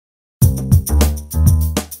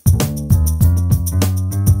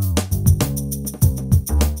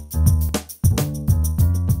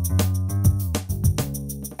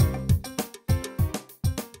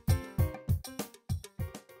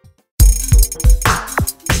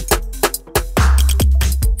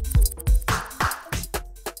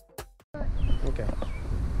Okay.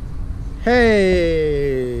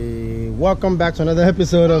 Hey, welcome back to another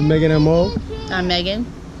episode of Meaghan and Mo. I'm Meaghan.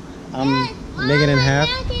 I'm Meaghan and half.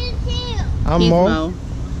 I'm He's Mo. Mo.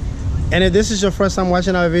 And if this is your first time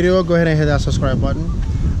watching our video, go ahead and hit that subscribe button.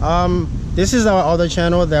 This is our other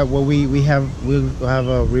channel that where we have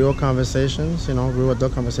real conversations, you know, real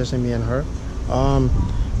adult conversation, me and her. No,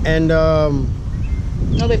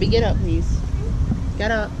 baby, get up, please.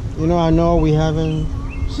 Get up. You know, I know we haven't.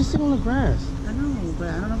 She's sitting on the grass. I know, but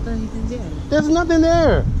I don't know if there's anything there. There's nothing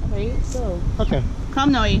there. Okay, so. Okay.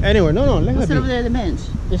 Come, Noe. Anyway, no, let her Sit over be. there at the bench.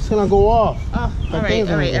 It's gonna go off. Oh, all right.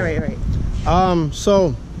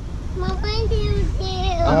 So.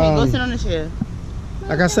 Okay, go sit on the chair.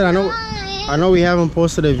 Like I said, I know we haven't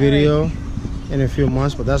posted a video in a few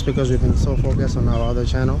months, but that's because we've been so focused on our other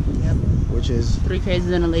channel, Yep. which is 3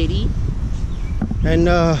 Crazies and a Lady. And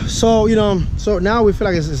so you know, so now we feel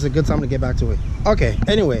like it's a good time to get back to it. Okay.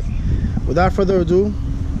 Anyway, without further ado,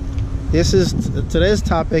 today's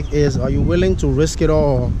topic is: are you willing to risk it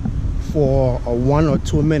all for 1 or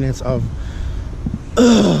 2 minutes of?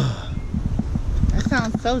 That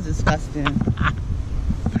sounds so disgusting.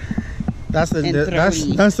 That's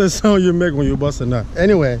the sound you make when you bust a nut.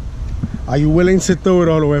 Anyway, are you willing to throw it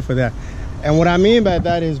all away for that? And what I mean by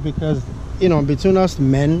that is because, you know, between us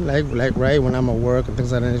men, like right when I'm at work and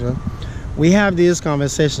things like that, we have these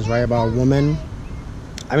conversations, right, about women.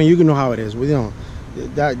 I mean, you know how it is. You know,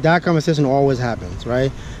 that conversation always happens,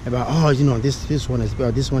 right? About, oh, you know, this one is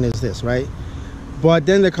this, right? But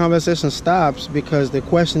then the conversation stops because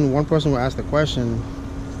one person will ask the question,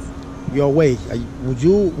 yo, wait, would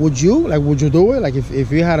you do it? Like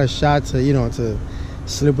if you had a shot to, you know, to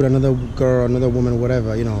sleep with another girl, another woman,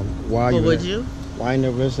 whatever, you know, why would you? Why in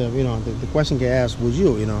the risk of, you know, the question get asked, would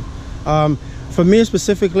you, you know? For me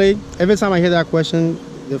specifically, every time I hear that question,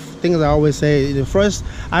 the things I always say,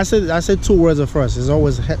 I said 2 words at first. It's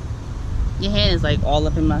always Your hand is like all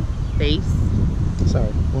up in my face.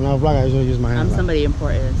 Sorry, when I vlog, I usually use my hand. I'm somebody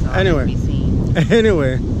important, so anyway, I need to be seen.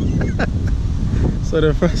 Anyway, so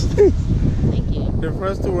the first thing. Thank you. The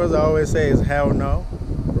first 2 words I always say is hell no,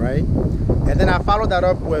 right? And then I follow that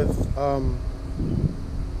up with,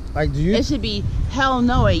 like, do you? It should be hell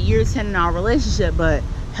no at year 10 in our relationship, but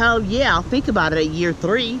hell yeah, I'll think about it at year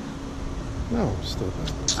 3. No,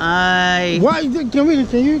 stupid. Why? Can we?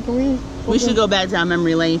 We should go back down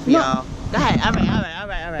memory lane for y'all. Go ahead. All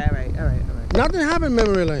right. Nothing happened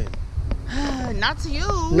memory lane. Not to you.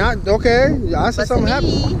 Not okay. I said something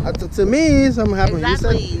happened. To me, something happened.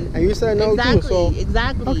 Exactly. You said no too. So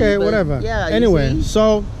exactly. Okay, whatever. Yeah. Anyway,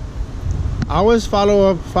 so I always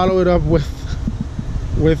follow it up with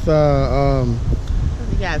You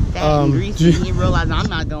got fat and greasy. And you realize I'm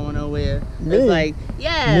not going nowhere. Me? It's like,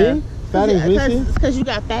 yeah. Me? Fat and greasy? Because you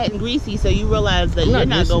got fat and greasy, so you realize that you're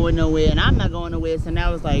not going nowhere and I'm not going nowhere. So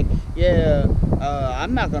now it's like, yeah,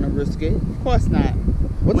 I'm not going to risk it. Of course not.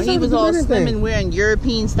 When he was all slim and wearing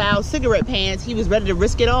European style cigarette pants, he was ready to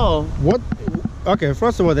risk it all. What? Okay,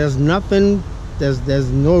 first of all, there's nothing, there's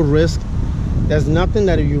no risk. There's nothing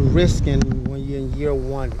that you're risking when you're in year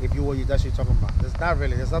 1. That's what you're talking about. There's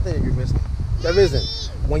nothing that you're risking. There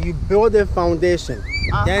isn't. When you build a foundation,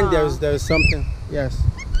 then there's something. Yes.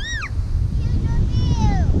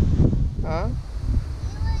 Huh?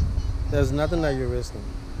 There's nothing that you're risking.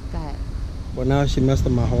 Go ahead. But now she messed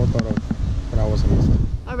up my whole thought of what I was gonna say.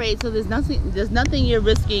 All right, so there's nothing you're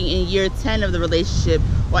risking in year 10 of the relationship,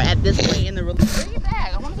 or at this point in the relationship. Bring it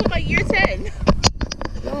back. I want to talk about year 10.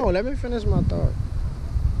 No, let me finish my thought.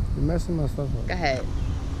 You're messing my stuff up. Go ahead.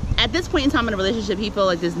 At this point in time in the relationship, he felt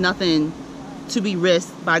like there's nothing to be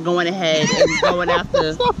risked by going ahead and going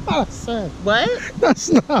after. That's not what I said. What? That's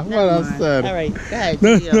not what I said. All right, go ahead.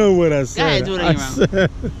 That's not what I said. Go ahead, do it on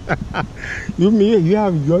your own. You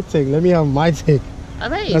have your take. Let me have my take. All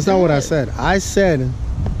right. That's not what I said. I said.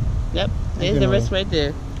 Yep. There's the risk right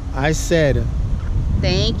there. I said.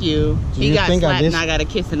 Thank you. He got slapped and I got a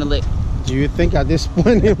kiss in the lip. Do you think at this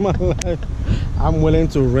point in my life I'm willing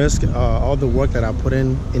to risk all the work that I put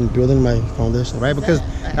in building my foundation, right? Because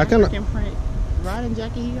I kind of Rod and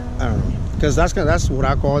Jackie he got? I don't know, because that's what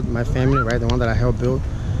I call my family, right? The one that I helped build.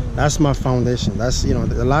 That's my foundation. That's, you know,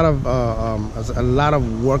 a lot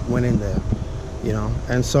of work went in there, you know.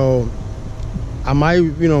 And so, am I,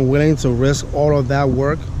 you know, willing to risk all of that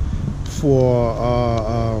work for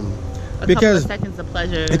a couple of seconds of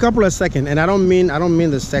pleasure? A couple of seconds, and I don't mean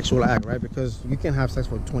the sexual act, right? Because you can have sex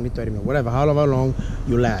for 20, 30 minutes, whatever, however long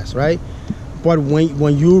you last, right? But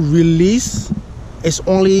when you release, it's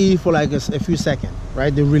only for like a few seconds,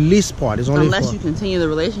 right? The release part is only unless you continue the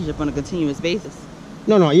relationship on a continuous basis.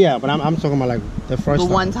 No, yeah, but I'm talking about like the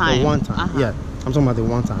one time. Uh-huh. Yeah, I'm talking about the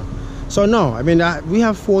one time. So no, I mean, we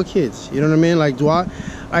have 4 kids. You know what I mean? Like, do I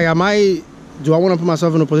want to put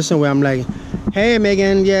myself in a position where I'm like, hey,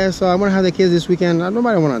 Megan, yeah, so I want to have the kids this weekend.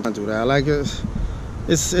 Nobody want to do that. Like, it's.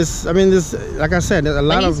 I mean, this, like I said, there's a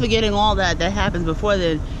lot but he's of forgetting all that happens before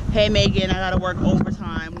then. Hey, Megan, I gotta work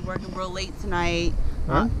overtime. We're working real late tonight.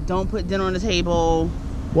 Huh? Don't put dinner on the table.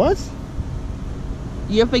 What?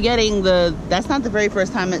 You're forgetting that's not the very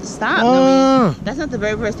first time it stopped. That's not the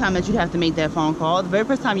very first time that you have to make that phone call. The very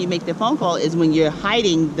first time you make the phone call is when you're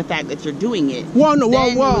hiding the fact that you're doing it. Well, no,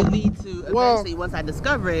 then well, it would lead to eventually, once I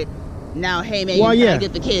discover it, now, hey, Megan, well, can I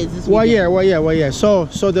get the kids this well, weekend? yeah. So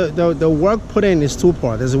the work put in is 2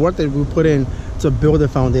 parts. There's the work that we put in to build a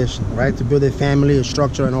foundation, right? To build a family, a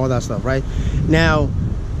structure, and all that stuff, right? Now,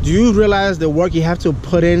 do you realize the work you have to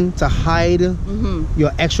put in to hide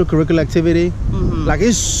your extracurricular activity? Like,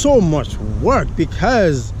 it's so much work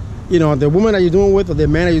because, you know, the woman that you're doing with or the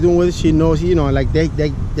man that you're doing with, she knows, you know, like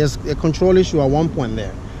there's a control issue at one point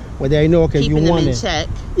there where they know, okay, keeping you want them in it. check.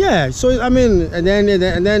 Yeah, so I mean, and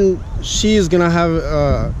then she's gonna have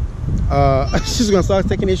she's gonna start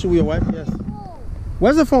taking issue with your wife. Yes.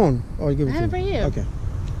 Where's the phone? Oh, you give it I have to it me. right here. Okay.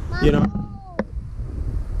 You know.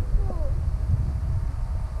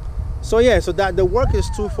 So yeah, so that the work is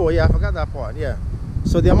 2-4. Yeah, I forgot that part. Yeah.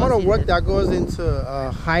 So the amount of work that goes into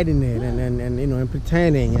hiding it and you know, and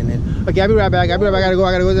pretending and then, okay, I'll be right back. I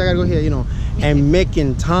gotta go here, you know, and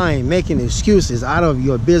making time, making excuses out of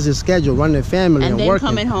your busy schedule, running a family and then working.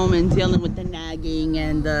 Coming home and dealing with the nagging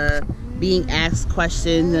and the being asked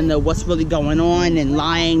questions and the what's really going on and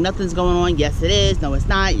lying. Nothing's going on. Yes, it is. No, it's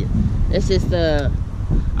not. It's just a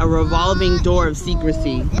revolving door of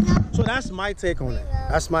secrecy. So that's my take on it.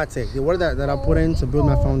 That's my take. The work that I put in to build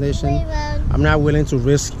my foundation, I'm not willing to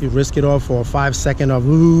risk it all for 5 seconds of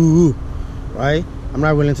ooh, right? I'm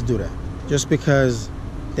not willing to do that. Just because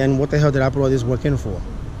then what the hell did I put all this work in for?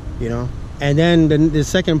 You know? And then the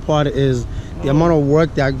second part is the amount of work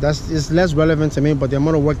is less relevant to me, but the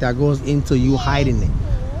amount of work that goes into you hiding it.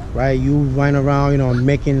 Right? You running around, you know,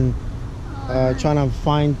 making trying to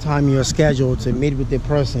find time in your schedule to meet with the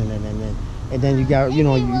person and then you got, you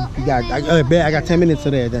know, you got I got 10 minutes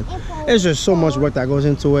today. Then it's just so much work that goes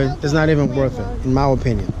into it. It's not even worth it, in my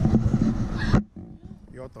opinion.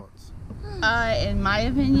 Your thoughts? In my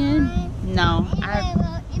opinion, no.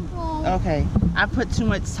 I put too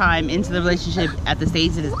much time into the relationship at the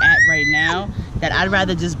stage it is at right now that I'd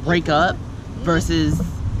rather just break up versus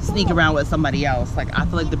sneak around with somebody else. Like, I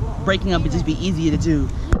feel like the breaking up would just be easier to do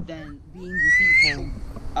than being deceitful.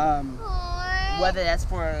 Whether that's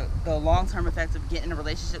for the long-term effects of getting a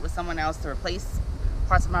relationship with someone else to replace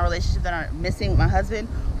parts of my relationship that are missing with my husband,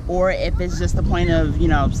 or if it's just the point of, you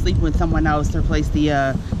know, sleeping with someone else to replace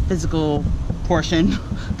the physical portion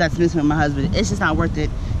that's missing with my husband. It's just not worth it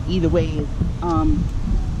either way. If I'm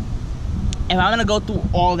gonna go through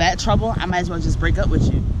all that trouble, I might as well just break up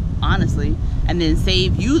with you, honestly, and then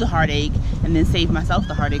save you the heartache and then save myself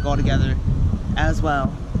the heartache altogether as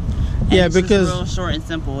well. And yeah, it's because just real short and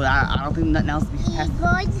simple. I don't think nothing else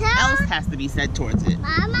has to be said towards it.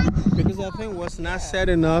 Because I think what's not said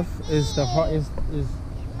enough is the heart is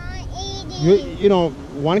you know,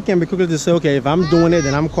 one can be quickly to say, okay, if I'm doing it,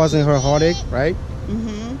 then I'm causing her heartache, right?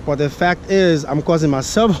 But the fact is, I'm causing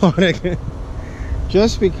myself heartache.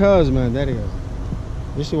 Just because, man, that is.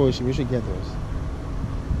 We should get those.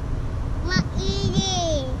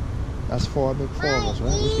 That's four of us,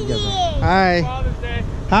 right? We should get them. Hi.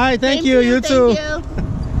 Hi, thank you. You too.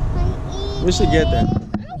 We should get that. I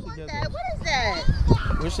don't want that. What is that?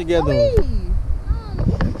 We should get those.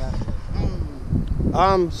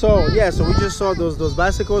 So yeah, so we just saw those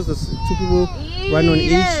bicycles, the 2 people riding on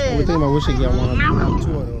each, and we're thinking about we should get 2 of those.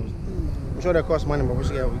 I'm sure they cost money, but we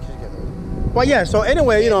should get those. But yeah, so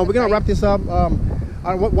anyway, you know, we're gonna wrap this up.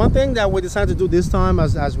 One thing that we decided to do this time,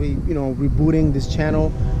 as we, you know, rebooting this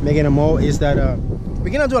channel, Meaghan and Mo, is that we're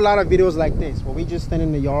gonna do a lot of videos like this, where we just stand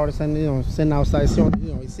in the yard, sitting outside. So,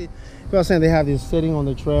 you know, you see, people are saying they have this sitting on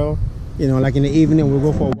the trail, you know, like in the evening, we'll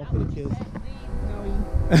go for a walk with the kids.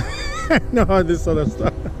 No, this sort of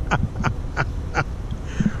stuff.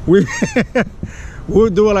 We'll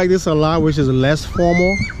do it like this a lot, which is less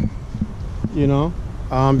formal, you know,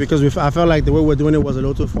 because I felt like the way we're doing it was a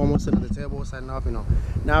little too formal, sitting at the table, setting up, you know.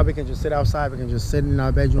 Now we can just sit outside, we can just sit in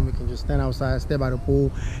our bedroom, we can just stand outside, stay by the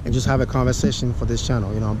pool, and just have a conversation for this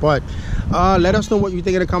channel, you know. But let us know what you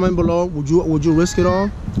think in the comment below. Would you risk it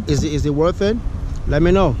all? Is it worth it? Let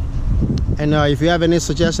me know. And if you have any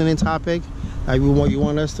suggestion, any topic you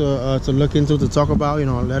want us to look into, to talk about, you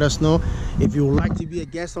know, let us know. If you would like to be a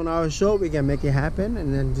guest on our show, we can make it happen,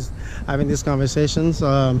 and then just having these conversations,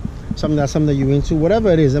 something that you're into, whatever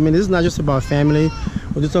it is. I mean, this is not just about family.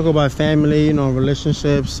 We just talk about family, you know,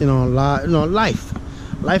 relationships, you know,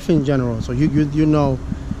 life in general. So you know,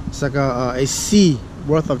 it's like a sea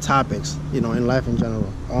worth of topics, you know, in life in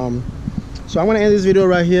general. So I'm gonna end this video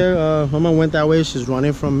right here. Mama went that way. She's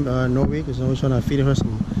running from Norway because I was trying to feed her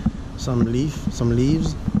some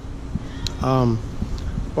leaves.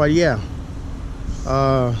 But yeah.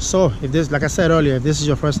 So if this, like I said earlier, if this is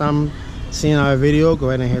your first time seeing our video, go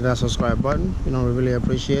ahead and hit that subscribe button. You know, we really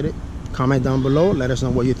appreciate it. Comment down below, let us know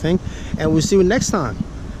what you think, and we'll see you next time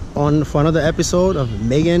for another episode of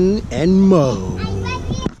Meaghan and Mo.